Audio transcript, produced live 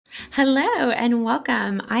Hello and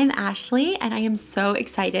welcome. I'm Ashley and I am so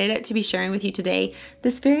excited to be sharing with you today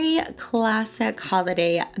this very classic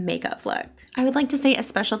holiday makeup look. I would like to say a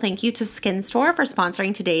special thank you to Skin Store for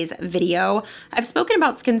sponsoring today's video. I've spoken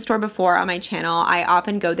about Skin Store before on my channel. I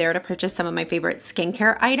often go there to purchase some of my favorite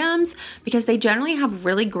skincare items because they generally have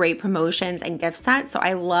really great promotions and gift sets, so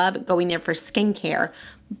I love going there for skincare.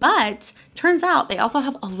 But turns out they also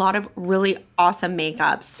have a lot of really awesome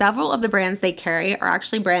makeup. Several of the brands they carry are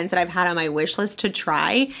actually brands that I've had on my wish list to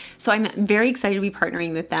try. So I'm very excited to be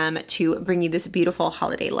partnering with them to bring you this beautiful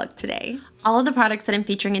holiday look today. All of the products that I'm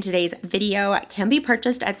featuring in today's video can be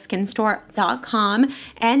purchased at skinstore.com,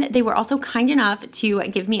 and they were also kind enough to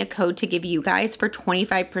give me a code to give you guys for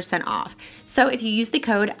 25% off. So if you use the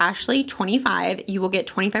code Ashley25, you will get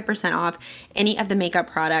 25% off any of the makeup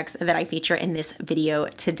products that I feature in this video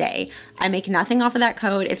today. I make nothing off of that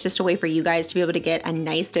code. It's just a way for you guys to be able to get a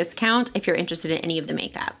nice discount if you're interested in any of the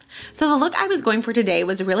makeup. So the look I was going for today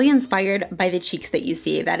was really inspired by the cheeks that you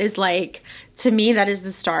see. That is like, to me, that is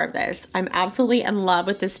the star of this. I'm absolutely in love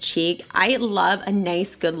with this cheek. I love a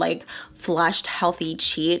nice, good, like flushed, healthy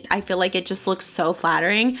cheek. I feel like it just looks so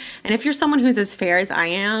flattering. And if you're someone who's as fair as I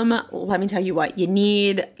am, let me tell you what, you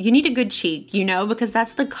need a good cheek, you know, because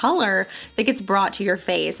that's the color that gets brought to your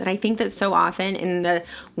face. And I think that so often in the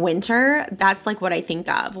winter, that's like what I think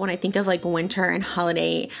of. When I think of like winter and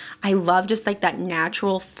holiday, I love just like that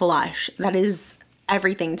natural flush. That is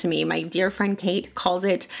everything to me. My dear friend Kate calls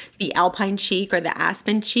it the alpine cheek or the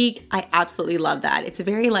aspen cheek. I absolutely love that. It's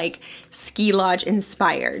very like ski lodge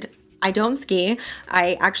inspired. I don't ski.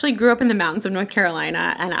 I actually grew up in the mountains of North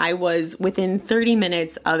Carolina, and I was within 30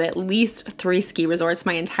 minutes of at least 3 ski resorts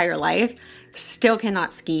my entire life. Still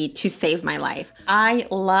cannot ski to save my life. I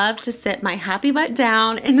love to sit my happy butt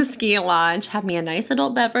down in the ski lodge, have me a nice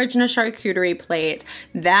adult beverage and a charcuterie plate.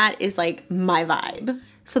 That is like my vibe.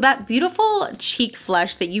 So that beautiful cheek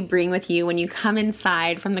flush that you bring with you when you come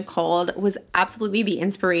inside from the cold was absolutely the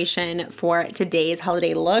inspiration for today's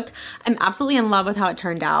holiday look. I'm absolutely in love with how it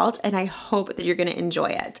turned out, and I hope that you're gonna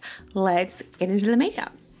enjoy it. Let's get into the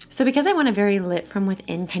makeup. So because I want a very lit from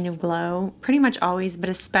within kind of glow, pretty much always, but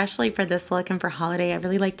especially for this look and for holiday, I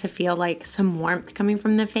really like to feel like some warmth coming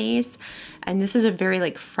from the face. And this is a very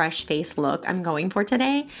like fresh face look I'm going for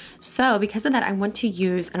today. So because of that, I want to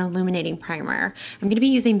use an illuminating primer. I'm gonna be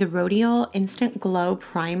using the Rodial Instant Glow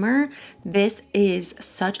Primer. This is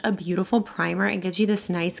such a beautiful primer. It gives you this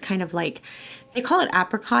nice kind of like, they call it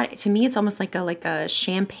apricot. To me, it's almost like a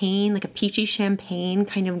champagne, like a peachy champagne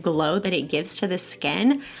kind of glow that it gives to the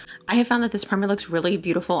skin. I have found that this primer looks really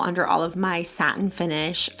beautiful under all of my satin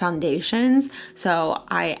finish foundations. So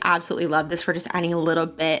I absolutely love this for just adding a little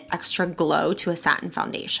bit extra glow to a satin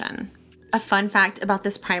foundation. A fun fact about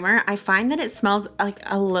this primer, I find that it smells like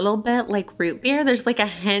a little bit like root beer. There's like a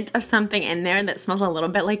hint of something in there that smells a little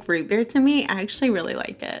bit like root beer to me. I actually really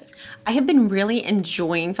like it. I have been really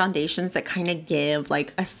enjoying foundations that kind of give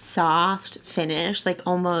like a soft finish, like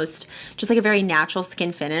almost just like a very natural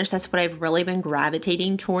skin finish. That's what I've really been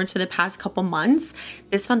gravitating towards for the past couple months.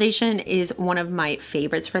 This foundation is one of my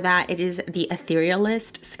favorites for that. It is the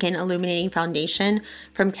Etherealist Skin Illuminating Foundation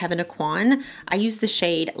from Kevyn Aucoin. I use the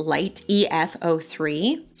shade Light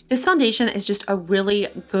EF03. This foundation is just a really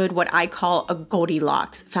good, what I call a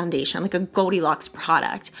Goldilocks foundation, like a Goldilocks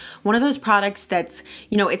product. One of those products that's,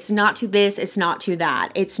 you know, it's not too this, it's not too that.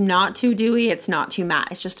 It's not too dewy, it's not too matte.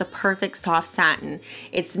 It's just a perfect soft satin.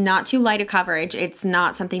 It's not too light a coverage. It's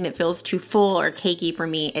not something that feels too full or cakey for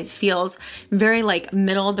me. It feels very like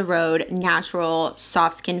middle of the road, natural,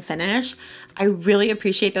 soft skin finish. I really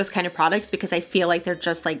appreciate those kind of products because I feel like they're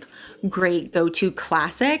just like great go-to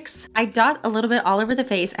classics. I dot a little bit all over the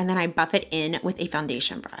face and then I buff it in with a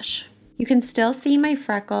foundation brush. You can still see my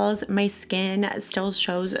freckles, my skin still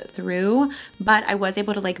shows through, but I was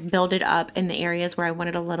able to like build it up in the areas where I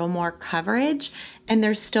wanted a little more coverage, and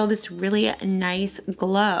there's still this really nice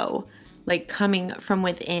glow like coming from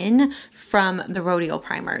within from the Rodial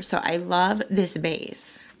primer. So I love this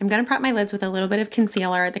base. I'm gonna prep my lids with a little bit of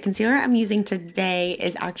concealer. The concealer I'm using today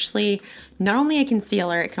is actually not only a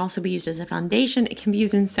concealer, it can also be used as a foundation. It can be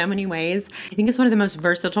used in so many ways. I think it's one of the most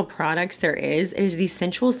versatile products there is. It is the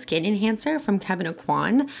Sensual Skin Enhancer from Kevyn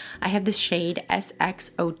Aucoin. I have the shade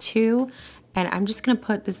SX02, and I'm just gonna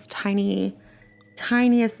put this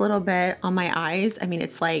tiniest little bit on my eyes. I mean,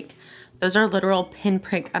 it's like, those are literal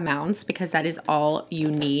pinprick amounts because that is all you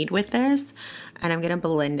need with this. And I'm gonna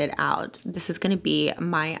blend it out. This is gonna be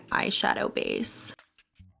my eyeshadow base.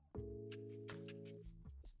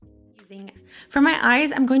 For my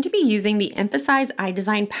eyes, I'm going to be using the Emphasize Eye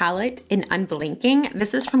Design palette in Unblinking.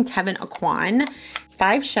 This is from Kevyn Aucoin.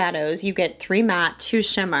 5 shadows, you get 3 matte, 2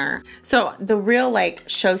 shimmer. So the real like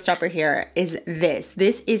showstopper here is this.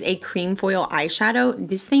 This is a cream foil eyeshadow.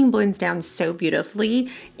 This thing blends down so beautifully.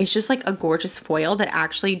 It's just like a gorgeous foil that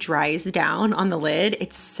actually dries down on the lid.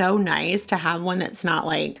 It's so nice to have one that's not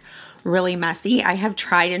like really messy. I have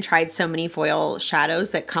tried and tried so many foil shadows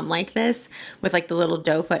that come like this with like the little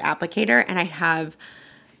doe foot applicator, and I have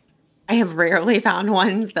rarely found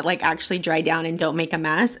ones that like actually dry down and don't make a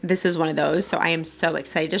mess. This is one of those, so I am so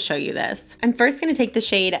excited to show you this. I'm first going to take the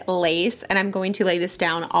shade Lace, and I'm going to lay this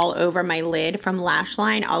down all over my lid from lash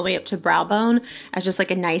line all the way up to brow bone as just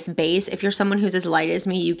like a nice base. If you're someone who's as light as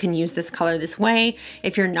me, you can use this color this way.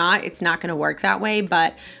 If you're not, it's not going to work that way,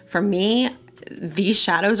 but for me, these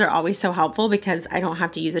shadows are always so helpful because I don't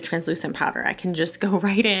have to use a translucent powder. I can just go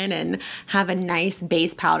right in and have a nice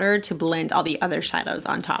base powder to blend all the other shadows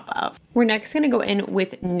on top of. We're next going to go in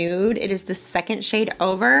with Nude. It is the second shade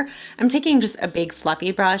over. I'm taking just a big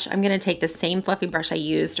fluffy brush. I'm going to take the same fluffy brush I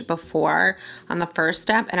used before on the first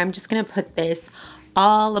step, and I'm just going to put this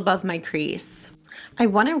all above my crease. I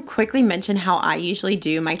want to quickly mention how I usually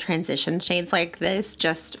do my transition shades like this,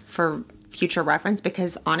 just for future reference,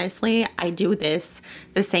 because honestly, I do this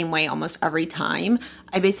the same way almost every time.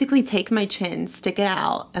 I basically take my chin, stick it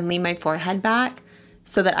out, and lean my forehead back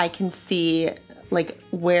so that I can see like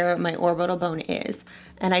where my orbital bone is.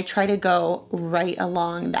 And I try to go right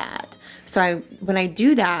along that. So when I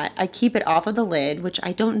do that, I keep it off of the lid, which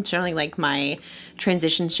I don't generally like my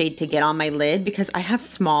transition shade to get on my lid because I have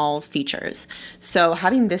small features. So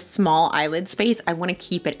having this small eyelid space, I want to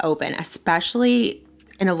keep it open, especially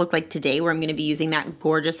in a look like today where I'm going to be using that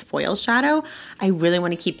gorgeous foil shadow. I really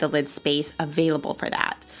want to keep the lid space available for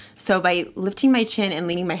that. So by lifting my chin and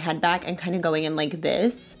leaning my head back and kind of going in like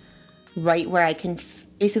this, right where I can,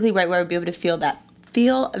 basically right where I'll be able to feel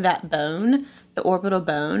that bone, the orbital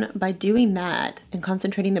bone, by doing that and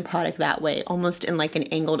concentrating the product that way, almost in like an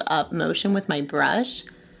angled up motion with my brush,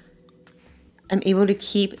 I'm able to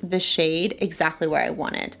keep the shade exactly where I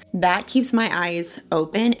want it. That keeps my eyes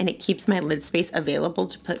open and it keeps my lid space available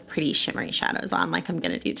to put pretty shimmery shadows on like I'm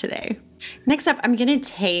gonna do today. Next up, I'm gonna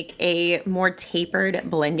take a more tapered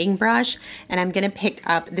blending brush and I'm gonna pick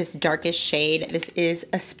up this darkest shade. This is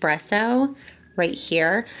Espresso right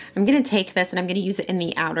here. I'm gonna take this and I'm gonna use it in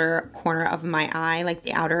the outer corner of my eye, like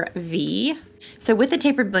the outer V. So with the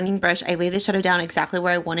tapered blending brush, I lay the shadow down exactly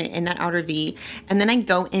where I want it in that outer V, and then I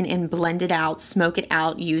go in and blend it out, smoke it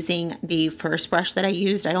out using the first brush that I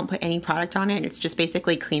used. I don't put any product on it. It's just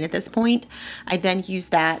basically clean at this point. I then use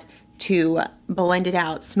that to blend it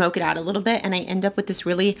out, smoke it out a little bit, and I end up with this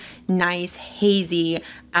really nice hazy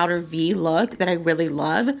outer V look that I really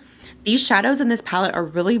love. These shadows in this palette are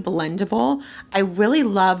really blendable. I really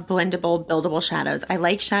love blendable, buildable shadows. I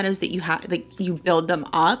like shadows that you build them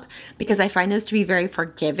up because I find those to be very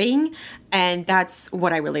forgiving, and that's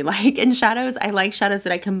what I really like in shadows. I like shadows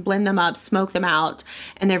that I can blend them up, smoke them out,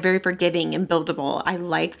 and they're very forgiving and buildable. I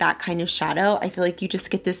like that kind of shadow. I feel like you just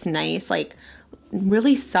get this nice, like,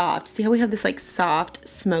 really soft. See how we have this like soft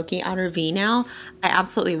smoky outer V now? I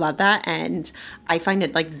absolutely love that, and I find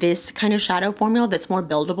that like this kind of shadow formula that's more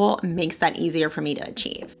buildable makes that easier for me to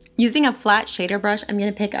achieve. Using a flat shader brush, I'm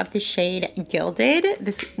going to pick up the shade Gilded,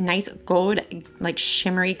 this nice gold like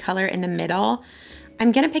shimmery color in the middle.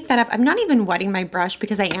 I'm going to pick that up. I'm not even wetting my brush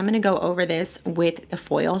because I am going to go over this with the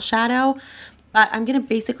foil shadow, but I'm going to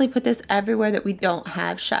basically put this everywhere that we don't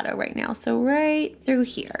have shadow right now. So right through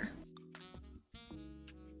here.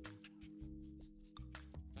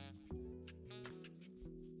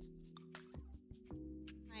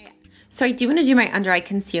 So I do want to do my under eye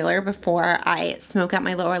concealer before I smoke out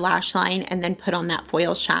my lower lash line and then put on that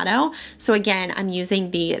foil shadow. So again, I'm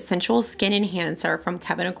using the Sensual Skin Enhancer from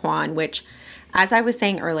Kevyn Aucoin, which, as I was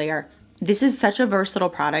saying earlier, this is such a versatile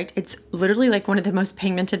product. It's literally like one of the most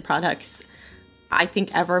pigmented products I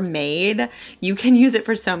think ever made. You can use it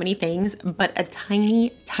for so many things, but a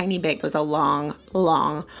tiny, tiny bit goes a long,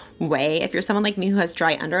 long way. If you're someone like me who has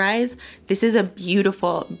dry under eyes, this is a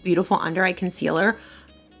beautiful, beautiful under eye concealer.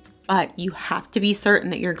 But you have to be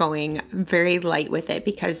certain that you're going very light with it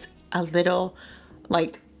because a little,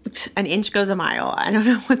 like an inch goes a mile. I don't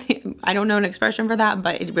know I don't know an expression for that,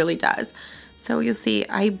 but it really does. So you'll see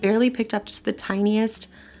I barely picked up just the tiniest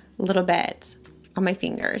little bit on my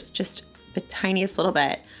fingers, just the tiniest little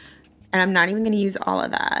bit. And I'm not even going to use all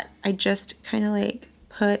of that. I just kind of like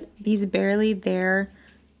put these barely there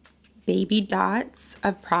baby dots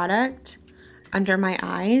of product under my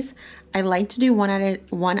eyes. I like to do one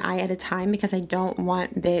eye at a time because I don't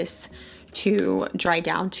want this to dry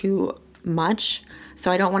down too much.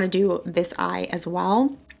 So I don't want to do this eye as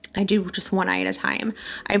well. I do just one eye at a time.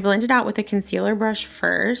 I blend it out with a concealer brush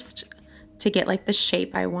first to get like the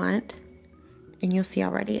shape I want. And you'll see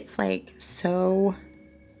already it's like so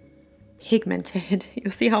pigmented.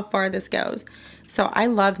 You'll see how far this goes. So I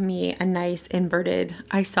love me a nice inverted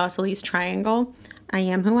isosceles triangle. I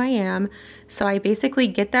am who I am. So I basically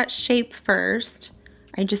get that shape first.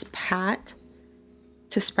 I just pat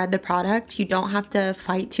to spread the product. You don't have to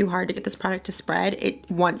fight too hard to get this product to spread. It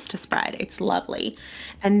wants to spread. It's lovely.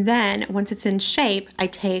 And then once it's in shape, I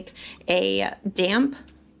take a damp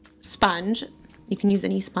sponge. You can use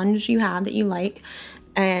any sponge you have that you like.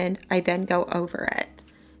 And I then go over it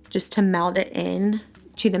just to meld it in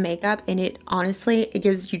to the makeup. And it honestly, it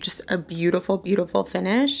gives you just a beautiful, beautiful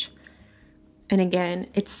finish. And again,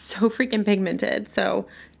 it's so freaking pigmented. So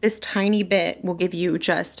this tiny bit will give you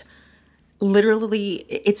just literally,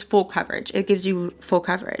 it's full coverage. It gives you full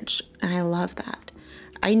coverage. And I love that.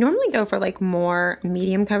 I normally go for like more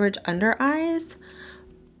medium coverage under eyes,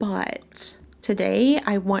 but today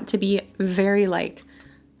I want to be very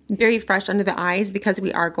fresh under the eyes because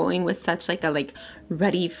we are going with such like a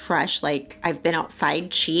ready, fresh, like I've been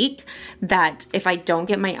outside cheek, that if I don't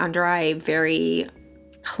get my under eye very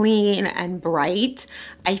clean and bright,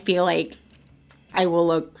 I feel like I will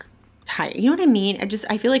look tired. You know what I mean?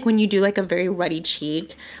 I feel like when you do like a very ruddy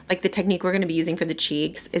cheek, like the technique we're going to be using for the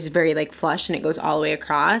cheeks is very like flush and it goes all the way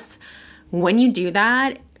across. When you do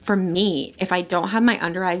that, for me, if I don't have my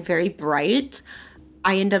under eye very bright,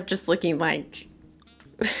 I end up just looking like,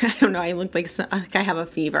 I don't know, I look like I have a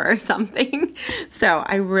fever or something. So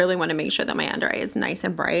I really want to make sure that my under eye is nice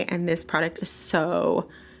and bright, and this product is so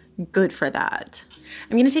good for that.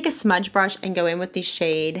 I'm going to take a smudge brush and go in with the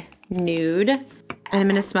shade Nude, and I'm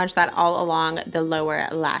going to smudge that all along the lower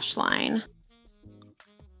lash line.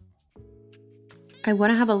 I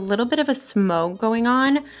want to have a little bit of a smoke going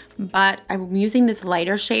on, but I'm using this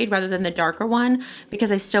lighter shade rather than the darker one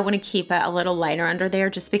because I still want to keep it a little lighter under there,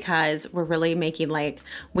 just because we're really making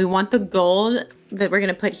we want the gold that we're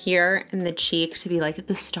going to put here in the cheek to be like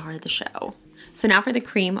the star of the show. So now for the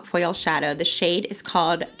cream foil shadow. The shade is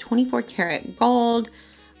called 24 Karat Gold.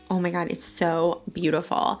 Oh my God, it's so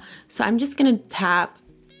beautiful. So I'm just going to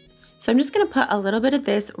put a little bit of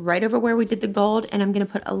this right over where we did the gold, and I'm going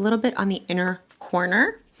to put a little bit on the inner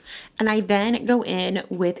corner. And I then go in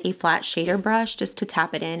with a flat shader brush just to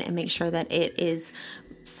tap it in and make sure that it is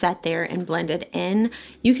set there and blended in.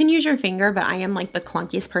 You can use your finger, but I am like the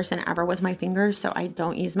clunkiest person ever with my fingers, so I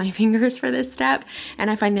don't use my fingers for this step. And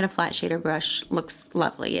I find that a flat shader brush looks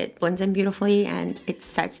lovely. It blends in beautifully and it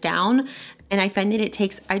sets down. And I find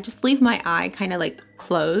that I just leave my eye kind of like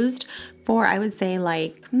closed for, I would say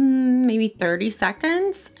maybe 30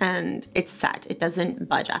 seconds, and it's set. It doesn't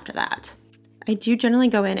budge after that. I do generally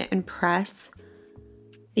go in and press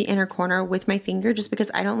the inner corner with my finger just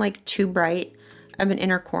because I don't like too bright of an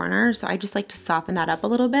inner corner. So I just like to soften that up a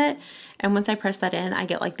little bit. And once I press that in, I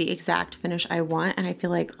get like the exact finish I want. And I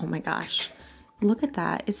feel like, oh my gosh, look at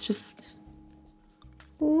that. It's just,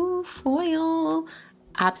 ooh, foil.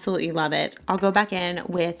 Absolutely love it. I'll go back in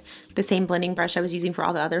with the same blending brush I was using for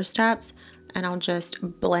all the other steps, and I'll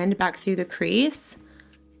just blend back through the crease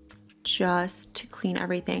just to clean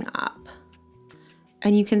everything up.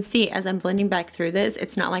 And you can see as I'm blending back through this,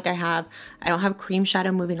 it's not like I don't have cream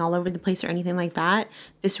shadow moving all over the place or anything like that.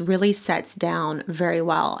 This really sets down very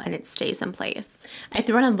well and it stays in place. I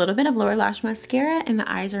threw on a little bit of lower lash mascara and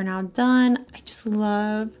the eyes are now done. I just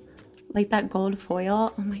love like that gold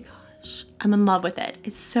foil. Oh my gosh, I'm in love with it.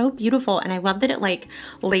 It's so beautiful, and I love that it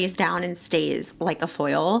lays down and stays like a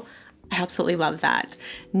foil. I absolutely love that.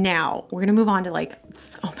 Now we're gonna move on to oh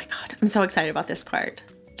my God, I'm so excited about this part,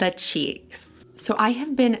 the cheeks. So I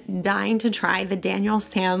have been dying to try the Daniel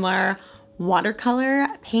Sandler watercolor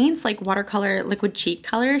paints, like watercolor liquid cheek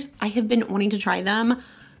colors. I have been wanting to try them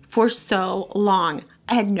for so long.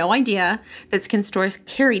 I had no idea that skin stores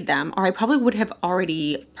carried them, or I probably would have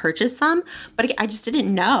already purchased some, but I just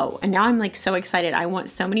didn't know. And now I'm so excited. I want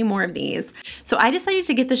so many more of these. So I decided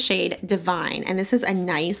to get the shade Divine, and this is a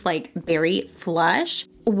nice berry flush.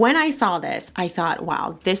 When I saw this, I thought,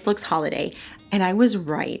 wow, this looks holiday. And I was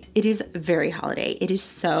right. It is very holiday. It is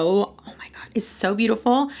so, oh my God, it's so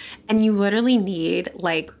beautiful. And you literally need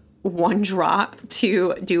one drop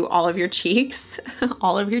to do all of your cheeks,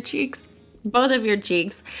 all of your cheeks, both of your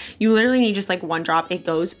cheeks. You literally need just one drop. It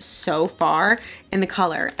goes so far, and the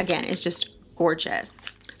color, again, is just gorgeous.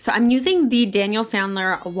 So I'm using the Daniel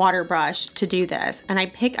Sandler water brush to do this, and I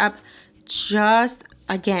pick up just,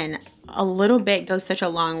 again, a little bit goes such a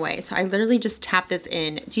long way. So I literally just tap this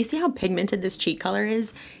in. Do you see how pigmented this cheek color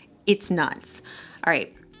is? It's nuts. All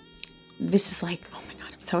right. This is oh my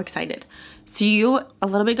God, I'm so excited. So a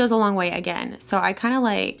little bit goes a long way again. So I kind of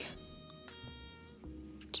like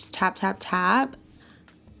just tap, tap, tap,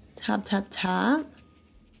 tap, tap, tap.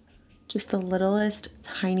 Just the littlest,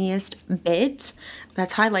 tiniest bit.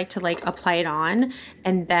 That's how I like to like apply it on.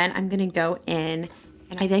 And then I'm gonna go in,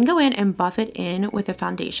 and I then go in and buff it in with a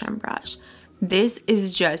foundation brush. This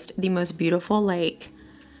is just the most beautiful, like,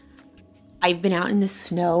 I've been out in the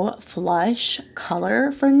snow flush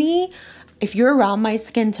color for me. If you're around my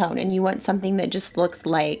skin tone and you want something that just looks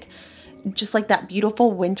like, just like that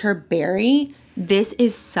beautiful winter berry, this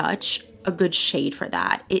is such a good shade for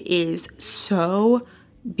that. It is so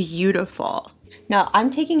beautiful. Now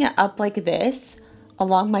I'm taking it up like this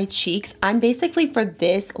along my cheeks. I'm basically, for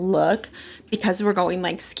this look, because we're going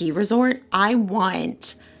like ski resort, I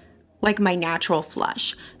want like my natural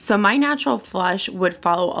flush. So my natural flush would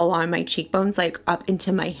follow along my cheekbones, like up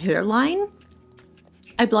into my hairline.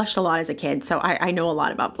 I blushed a lot as a kid, so I know a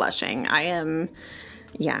lot about blushing. I'm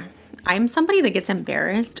somebody that gets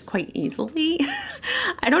embarrassed quite easily.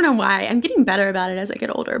 I don't know why. I'm getting better about it as I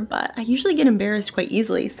get older, but I usually get embarrassed quite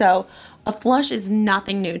easily. So a flush is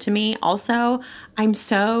nothing new to me. Also, I'm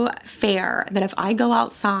so fair that if I go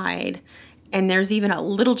outside and there's even a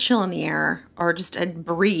little chill in the air or just a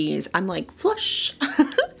breeze, I'm like, flush.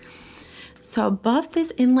 So buff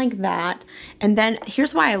this in like that. And then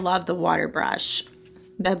here's why I love the water brush.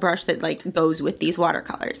 The brush that like goes with these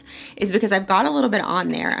watercolors is because I've got a little bit on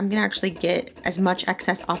there. I'm gonna actually get as much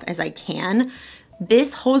excess off as I can.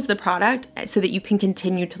 This holds the product so that you can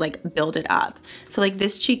continue to like build it up. So like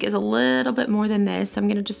this cheek is a little bit more than this. So I'm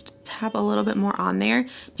gonna just tap a little bit more on there.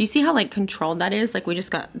 Do you see how like controlled that is? Like we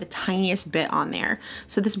just got the tiniest bit on there.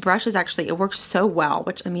 So this brush is actually, it works so well,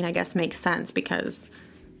 which I mean, I guess makes sense because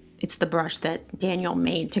it's the brush that Daniel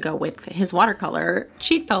made to go with his watercolor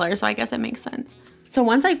cheek color. So I guess it makes sense. So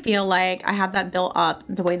once I feel like I have that built up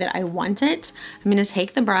the way that I want it, I'm going to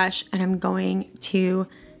take the brush and I'm going to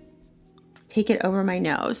take it over my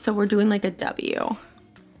nose. So we're doing like a W.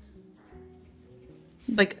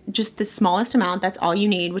 Like just the smallest amount, that's all you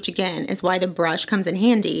need, which again is why the brush comes in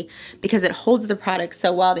handy, because it holds the product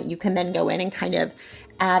so well that you can then go in and kind of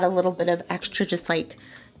add a little bit of extra, just like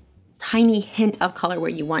tiny hint of color where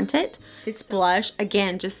you want it. This blush,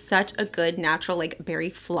 again, just such a good natural like berry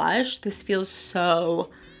flush. This feels so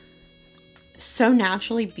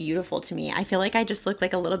naturally beautiful to me. I feel like I just look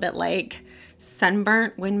like a little bit like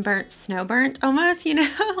sunburnt, windburnt, snowburnt almost, you know,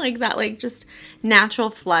 like that, like just natural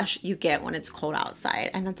flush you get when it's cold outside.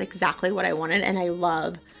 And that's exactly what I wanted. And I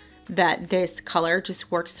love that this color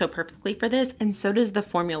just works so perfectly for this, and so does the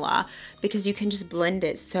formula, because you can just blend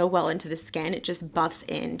it so well into the skin. It just buffs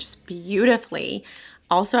in just beautifully.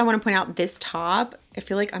 Also, I want to point out this top. I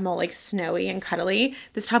feel like I'm all like snowy and cuddly.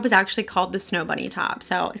 This top is actually called the Snow Bunny top,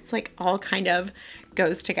 so it's like all kind of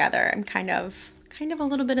goes together. I'm kind of a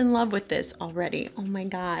little bit in love with this already. Oh my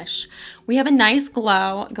gosh. We have a nice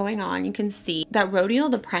glow going on. You can see that Rhodial,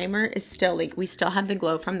 the primer, is still like, we still have the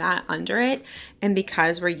glow from that under it. And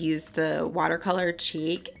because we used the watercolor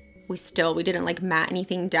cheek, we didn't like matte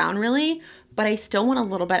anything down really, but I still want a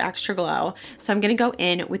little bit extra glow. So I'm gonna go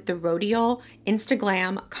in with the Rhodial Insta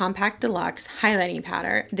Glam Compact Deluxe Highlighting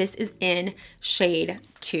Powder. This is in shade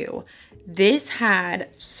 2. This had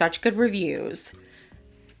such good reviews,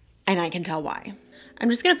 and I can tell why. I'm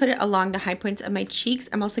just gonna put it along the high points of my cheeks.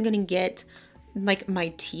 I'm also gonna get like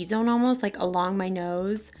my T-zone almost, like along my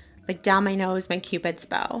nose, like down my nose, my Cupid's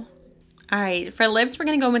bow. All right, for lips, we're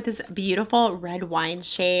gonna go with this beautiful red wine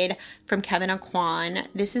shade from Kevyn Aucoin.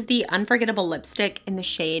 This is the Unforgettable lipstick in the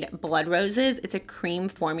shade Blood Roses. It's a cream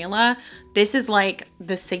formula. This is like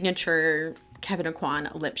the signature Kevyn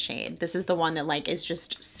Aucoin lip shade. This is the one that like is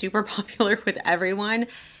just super popular with everyone.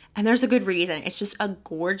 And there's a good reason. It's just a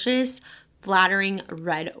gorgeous, flattering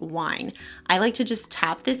red wine. I like to just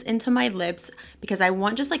tap this into my lips because I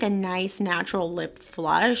want just like a nice natural lip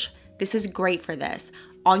flush. This is great for this.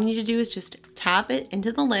 All you need to do is just tap it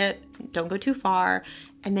into the lip, don't go too far,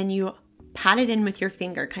 and then you pat it in with your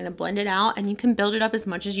finger, kind of blend it out, and you can build it up as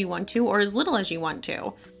much as you want to or as little as you want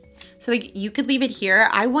to. So like you could leave it here.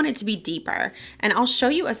 I want it to be deeper, and I'll show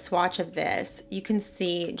you a swatch of this. You can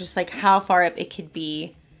see just like how far up it could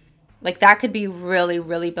be. Like that could be really,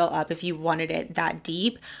 really built up if you wanted it that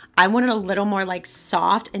deep. I want it a little more like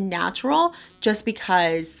soft and natural just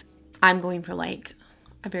because I'm going for like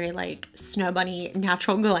a very like Snow Bunny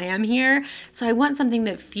natural glam here. So I want something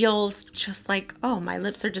that feels just like, oh, my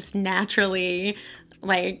lips are just naturally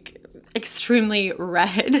like extremely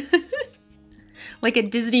red. Like a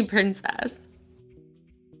Disney princess.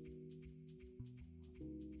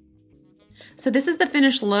 So this is the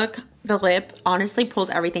finished look. The lip honestly pulls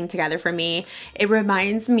everything together for me. It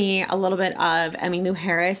reminds me a little bit of Emmylou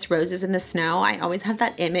Harris, Roses in the Snow. I always have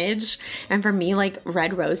that image. And for me, like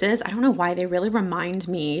red roses, I don't know why, they really remind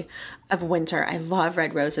me of winter. I love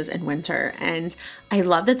red roses in winter. And I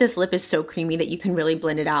love that this lip is so creamy that you can really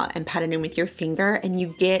blend it out and pat it in with your finger, and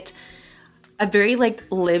you get a very like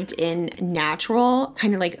lived in natural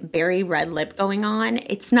kind of like berry red lip going on.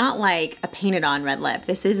 It's not like a painted on red lip.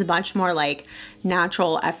 This is much more like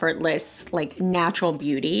natural, effortless, like natural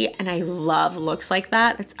beauty. And I love looks like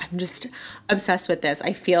that. I'm just obsessed with this.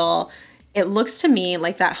 I feel it looks to me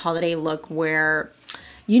like that holiday look where,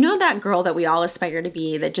 you know, that girl that we all aspire to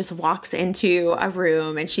be that just walks into a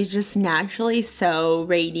room and she's just naturally so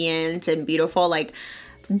radiant and beautiful. Like,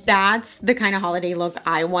 that's the kind of holiday look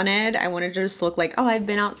I wanted. I wanted to just look like, oh, I've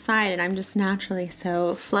been outside and I'm just naturally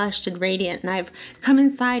so flushed and radiant, and I've come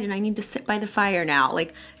inside and I need to sit by the fire now.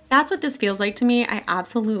 Like, that's what this feels like to me. I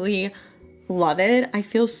absolutely love it. I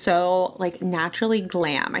feel so like naturally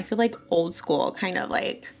glam. I feel like old school, kind of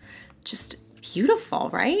like just beautiful,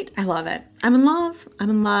 right? I love it. I'm in love. I'm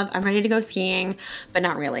in love. I'm ready to go skiing, but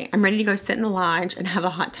not really. I'm ready to go sit in the lodge and have a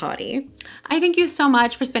hot toddy. I thank you so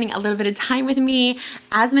much for spending a little bit of time with me.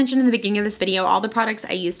 As mentioned in the beginning of this video, all the products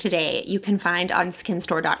I use today you can find on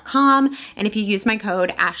skinstore.com. And if you use my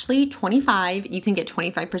code Ashley25, you can get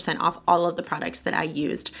 25% off all of the products that I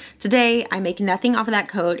used today. I make nothing off of that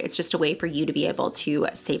code. It's just a way for you to be able to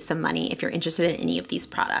save some money if you're interested in any of these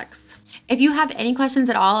products. If you have any questions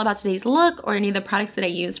at all about today's look or any of the products that I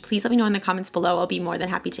used, please let me know in the comments below. I'll be more than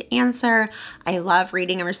happy to answer. I love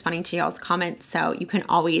reading and responding to y'all's comments, so you can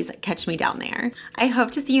always catch me down there. I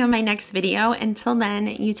hope to see you in my next video. Until then,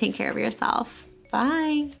 you take care of yourself.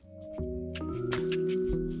 Bye.